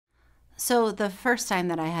So the first time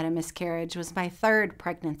that I had a miscarriage was my third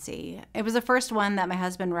pregnancy. It was the first one that my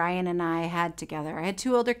husband Ryan and I had together. I had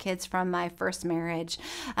two older kids from my first marriage,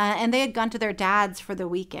 and they had gone to their dad's for the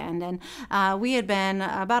weekend. And we had been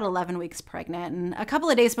about 11 weeks pregnant. And a couple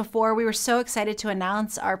of days before, we were so excited to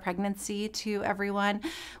announce our pregnancy to everyone.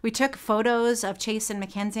 We took photos of Chase and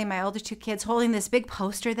Mackenzie, my older two kids, holding this big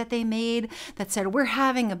poster that they made that said, "We're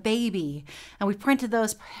having a baby." And we printed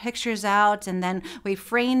those pictures out, and then we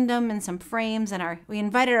framed them in some frames, and we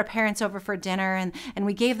invited our parents over for dinner, and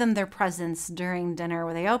we gave them their presents during dinner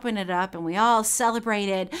where they opened it up and we all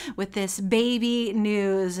celebrated with this baby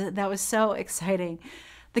news that was so exciting.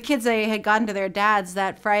 The kids, they had gone to their dad's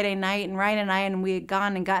that Friday night, and Ryan and I, and we had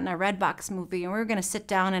gone and gotten a Redbox movie, and we were going to sit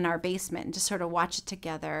down in our basement and just sort of watch it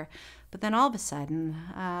together. But then all of a sudden,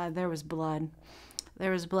 there was blood.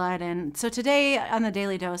 There was blood. And so today on the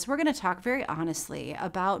Daily Dose, we're going to talk very honestly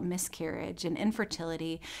about miscarriage and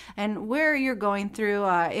infertility and where you're going through,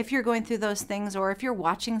 if you're going through those things, or if you're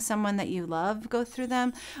watching someone that you love go through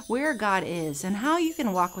them, where God is and how you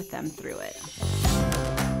can walk with them through it.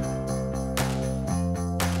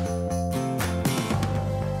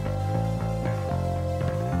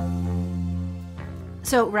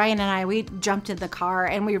 So Ryan and I, we jumped in the car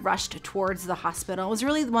and we rushed towards the hospital. It was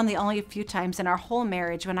really one of the only few times in our whole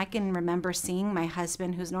marriage when I can remember seeing my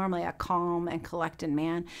husband, who's normally a calm and collected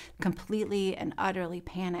man, completely and utterly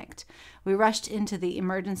panicked. We rushed into the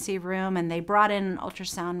emergency room and they brought in an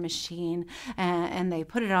ultrasound machine and they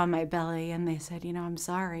put it on my belly and they said, "I'm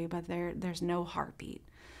sorry, but there's no heartbeat."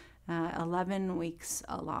 11 weeks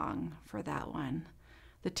along for that one.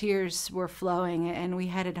 The tears were flowing and we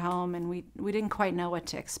headed home, and we didn't quite know what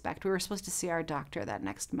to expect. We were supposed to see our doctor that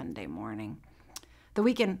next Monday morning. The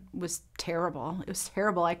weekend was terrible. It was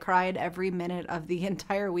terrible. I cried every minute of the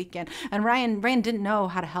entire weekend. And Ryan didn't know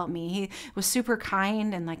how to help me. He was super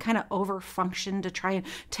kind and kind of overfunctioned to try and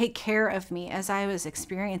take care of me as I was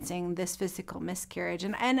experiencing this physical miscarriage.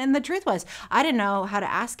 And the truth was, I didn't know how to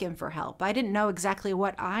ask him for help. I didn't know exactly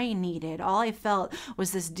what I needed. All I felt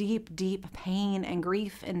was this deep, deep pain and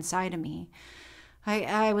grief inside of me.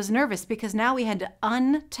 I was nervous because now we had to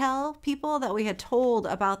untell people that we had told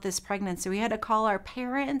about this pregnancy. We had to call our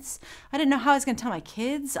parents. I didn't know how I was going to tell my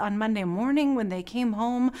kids on Monday morning when they came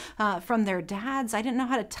home from their dads. I didn't know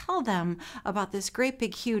how to tell them about this great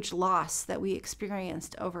big huge loss that we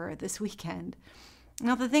experienced over this weekend.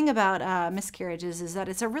 Now, the thing about miscarriages is that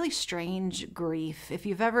it's a really strange grief. If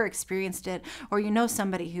you've ever experienced it, or you know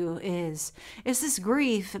somebody who is, it's this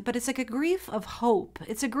grief, but it's like a grief of hope.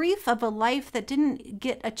 It's a grief of a life that didn't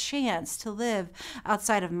get a chance to live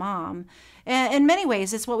outside of mom. In many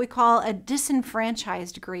ways, it's what we call a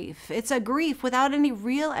disenfranchised grief. It's a grief without any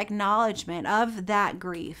real acknowledgement of that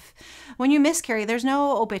grief. When you miscarry, there's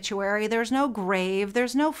no obituary, there's no grave,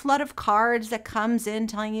 there's no flood of cards that comes in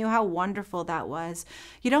telling you how wonderful that was.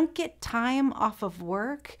 You don't get time off of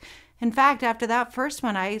work. In fact, after that first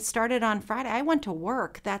one, I started on Friday. I went to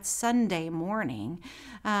work that Sunday morning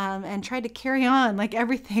and tried to carry on like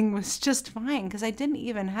everything was just fine because I didn't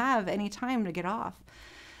even have any time to get off.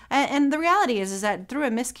 And the reality is that through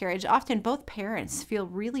a miscarriage, often both parents feel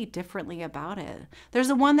really differently about it. There's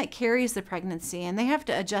the one that carries the pregnancy, and they have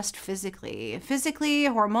to adjust physically,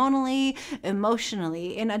 hormonally,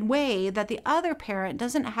 emotionally, in a way that the other parent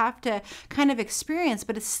doesn't have to kind of experience,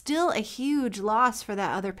 but it's still a huge loss for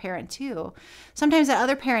that other parent too. Sometimes that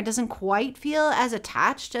other parent doesn't quite feel as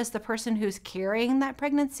attached as the person who's carrying that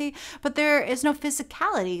pregnancy, but there is no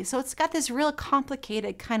physicality. So it's got this real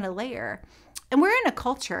complicated kind of layer. And we're in a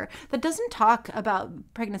culture that doesn't talk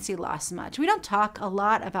about pregnancy loss much. We don't talk a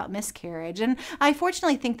lot about miscarriage. And I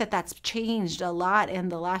fortunately think that that's changed a lot in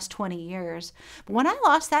the last 20 years. But when I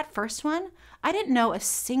lost that first one, I didn't know a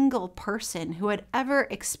single person who had ever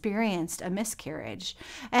experienced a miscarriage.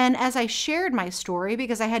 And as I shared my story,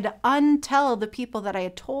 because I had to untell the people that I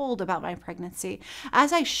had told about my pregnancy,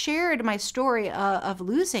 as I shared my story of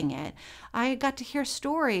losing it, I got to hear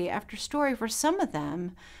story after story for some of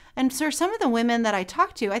them. And for some of the women that I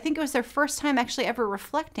talked to, I think it was their first time actually ever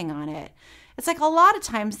reflecting on it. It's like a lot of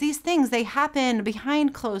times these things, they happen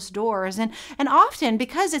behind closed doors. And often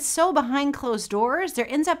because it's so behind closed doors, there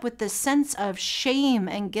ends up with this sense of shame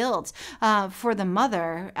and guilt for the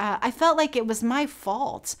mother. I felt like it was my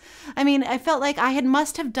fault. I mean, I felt like I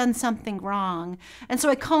must have done something wrong. And so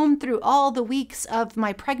I combed through all the weeks of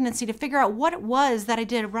my pregnancy to figure out what it was that I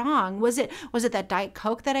did wrong. Was it that Diet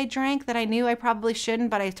Coke that I drank that I knew I probably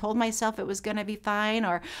shouldn't, but I told myself it was going to be fine?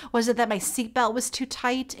 Or was it that my seatbelt was too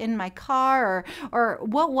tight in my car? Or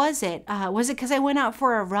what was it? Was it because I went out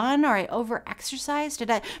for a run or I over-exercised? Did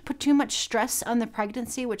I put too much stress on the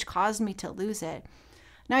pregnancy which caused me to lose it?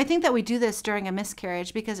 Now, I think that we do this during a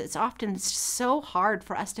miscarriage because it's often so hard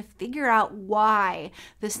for us to figure out why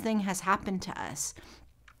this thing has happened to us.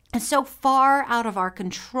 It's so far out of our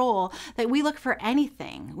control that we look for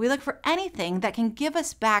anything. We look for anything that can give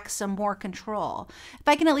us back some more control. If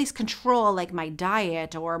I can at least control like my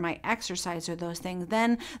diet or my exercise or those things,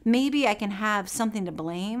 then maybe I can have something to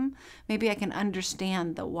blame. Maybe I can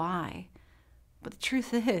understand the why. But the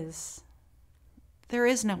truth is, there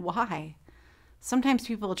is no why. Sometimes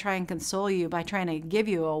people try and console you by trying to give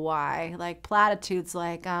you a why, like platitudes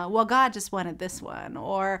like, well, God just wanted this one,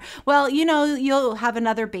 or, well, you'll have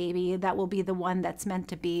another baby that will be the one that's meant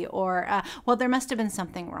to be, or, well, there must have been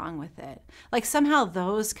something wrong with it. Like somehow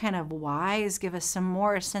those kind of whys give us some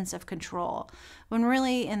more sense of control, when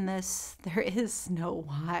really in this, there is no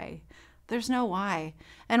why. There's no why.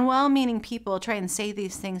 And well-meaning people try and say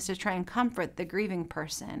these things to try and comfort the grieving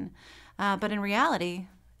person. But in reality,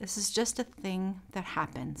 this is just a thing that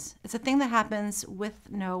happens. It's a thing that happens with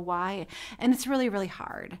no why. And it's really, really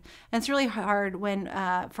hard. And it's really hard when,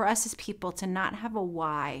 for us as people to not have a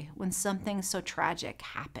why when something so tragic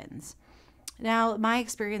happens. Now, my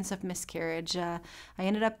experience of miscarriage, I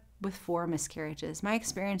ended up with 4 miscarriages. My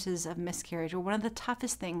experiences of miscarriage were one of the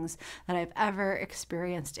toughest things that I've ever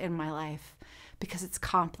experienced in my life, because it's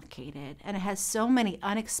complicated and it has so many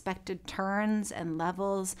unexpected turns and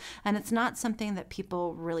levels, and it's not something that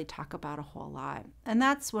people really talk about a whole lot. And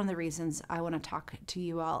that's one of the reasons I want to talk to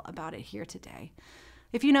you all about it here today.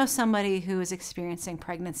 If you know somebody who is experiencing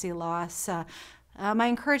pregnancy loss, my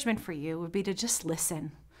encouragement for you would be to just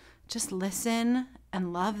listen. Just listen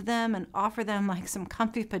and love them and offer them like some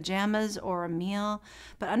comfy pajamas or a meal,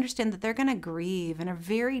 but understand that they're going to grieve in a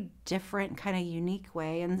very different kind of unique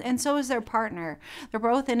way. And so is their partner. They're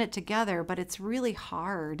both in it together, but it's really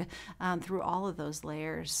hard through all of those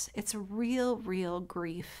layers. It's real, real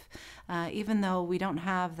grief, even though we don't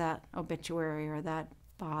have that obituary or that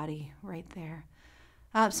body right there.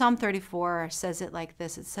 Psalm 34 says it like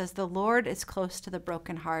this. It says, "The Lord is close to the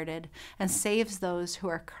brokenhearted and saves those who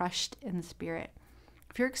are crushed in spirit."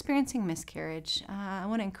 If you're experiencing miscarriage, I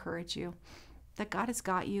want to encourage you that God has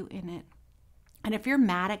got you in it. And if you're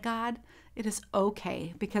mad at God, it is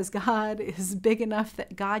okay, because God is big enough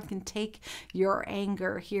that God can take your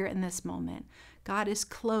anger here in this moment. God is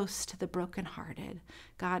close to the brokenhearted.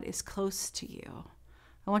 God is close to you.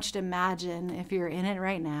 I want you to imagine, if you're in it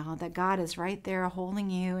right now, that God is right there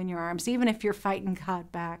holding you in your arms, even if you're fighting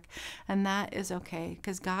God back. And that is okay,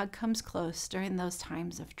 because God comes close during those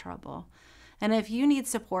times of trouble. And if you need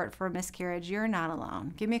support for a miscarriage, you're not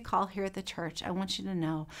alone. Give me a call here at the church. I want you to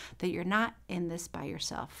know that you're not in this by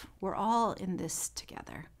yourself. We're all in this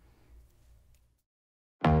together.